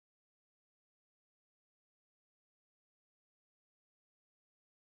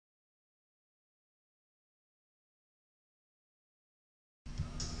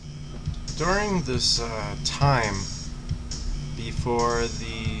During this time before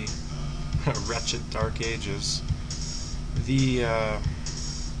the wretched Dark Ages, the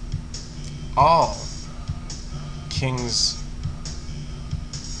all kings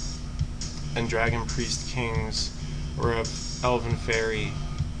and dragon priest kings were of Elven-Ffayrie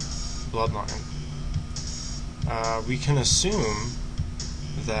bloodline. We can assume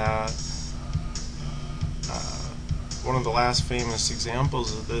that one of the last famous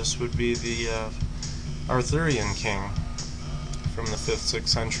examples of this would be the Arthurian king from the 5th, 6th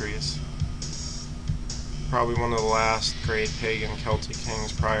centuries. Probably one of the last great pagan Celtic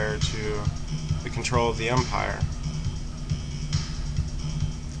kings prior to the control of the empire.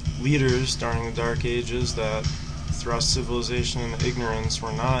 Leaders during the Dark Ages that thrust civilization into ignorance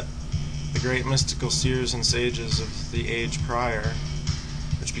were not the great mystical seers and sages of the age prior,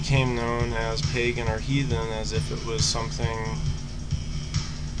 which became known as pagan or heathen as if it was something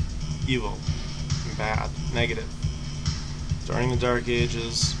evil, bad, negative. During the Dark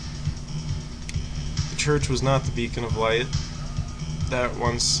Ages, the church was not the beacon of light that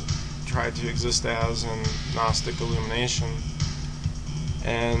once tried to exist as in Gnostic illumination,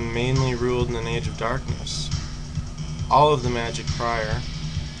 and mainly ruled in an age of darkness. All of the magic prior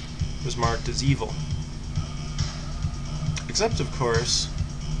was marked as evil, except, of course,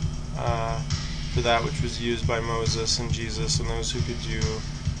 for that which was used by Moses and Jesus and those who could do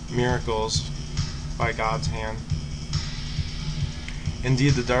miracles by God's hand.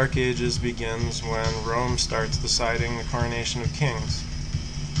 Indeed, the Dark Ages begins when Rome starts deciding the coronation of kings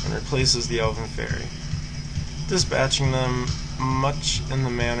and replaces the Elven-Ffayrie, dispatching them much in the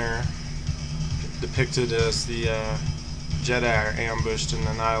manner depicted as the Jedi are ambushed and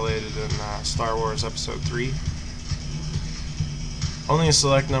annihilated in Star Wars Episode 3. Only a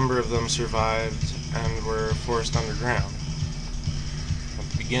select number of them survived and were forced underground. At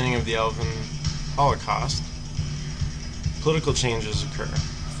the beginning of the Elven Holocaust, political changes occur.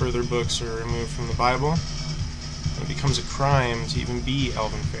 Further books are removed from the Bible, and it becomes a crime to even be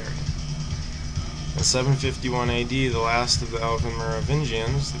Elven-Ffayrie. In 751 AD, the last of the Elven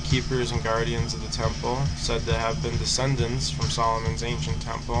Merovingians, the keepers and guardians of the temple, said to have been descendants from Solomon's ancient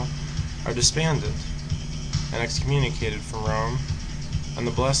temple, are disbanded and excommunicated from Rome and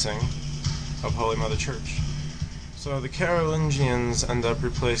the blessing of Holy Mother Church. So the Carolingians end up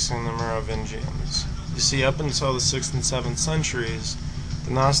replacing the Merovingians. You see, up until the 6th and 7th centuries,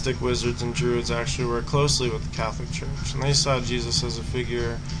 the Gnostic wizards and druids actually worked closely with the Catholic Church, and they saw Jesus as a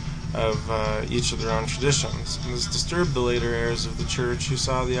figure of each of their own traditions. And this disturbed the later heirs of the Church, who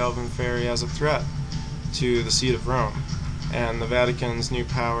saw the Elven-Ffayrie as a threat to the seat of Rome, and the Vatican's new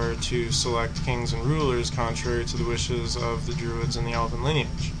power to select kings and rulers contrary to the wishes of the Druids and the Elven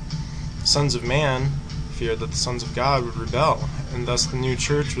lineage. The Sons of Man feared that the Sons of God would rebel, and thus the new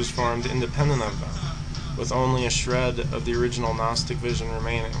church was formed independent of them, with only a shred of the original Gnostic vision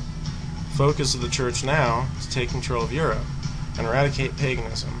remaining. The focus of the church now is to take control of Europe and eradicate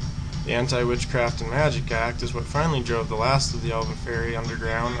paganism. The Anti-Witchcraft and Magic Act is what finally drove the last of the Elven-Ffayrie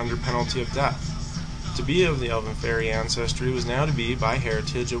underground under penalty of death. To be of the Elven-Ffayrie ancestry was now to be, by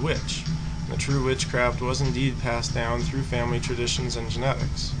heritage, a witch, and the true witchcraft was indeed passed down through family traditions and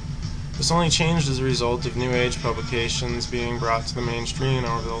genetics. This only changed as a result of New Age publications being brought to the mainstream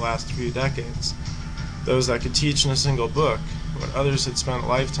over the last few decades, those that could teach in a single book what others had spent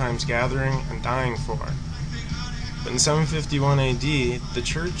lifetimes gathering and dying for. But in 751 AD, the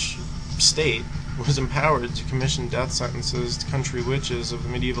church state was empowered to commission death sentences to country witches of the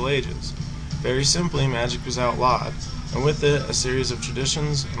medieval ages. Very simply, magic was outlawed, and with it, a series of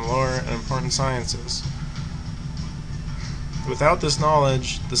traditions and lore and important sciences. Without this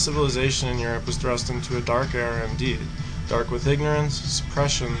knowledge, the civilization in Europe was thrust into a dark era indeed, dark with ignorance,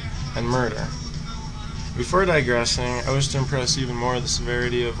 suppression, and murder. Before digressing, I wish to impress even more the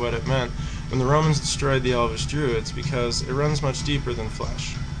severity of what it meant when the Romans destroyed the Elvish Druids, because it runs much deeper than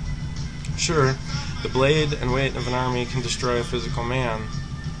flesh. Sure, the blade and weight of an army can destroy a physical man,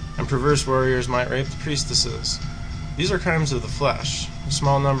 and perverse warriors might rape the priestesses. These are crimes of the flesh.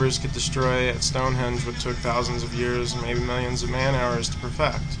 Small numbers could destroy at Stonehenge what took thousands of years and maybe millions of man-hours to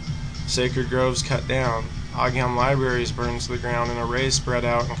perfect. Sacred groves cut down, Augam libraries burned to the ground, and arrays spread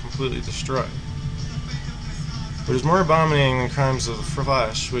out and completely destroyed. What is more abominating than crimes of the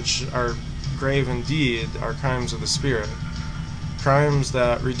flesh, which are grave indeed, are crimes of the spirit. Crimes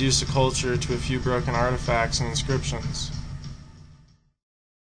that reduce a culture to a few broken artifacts and inscriptions.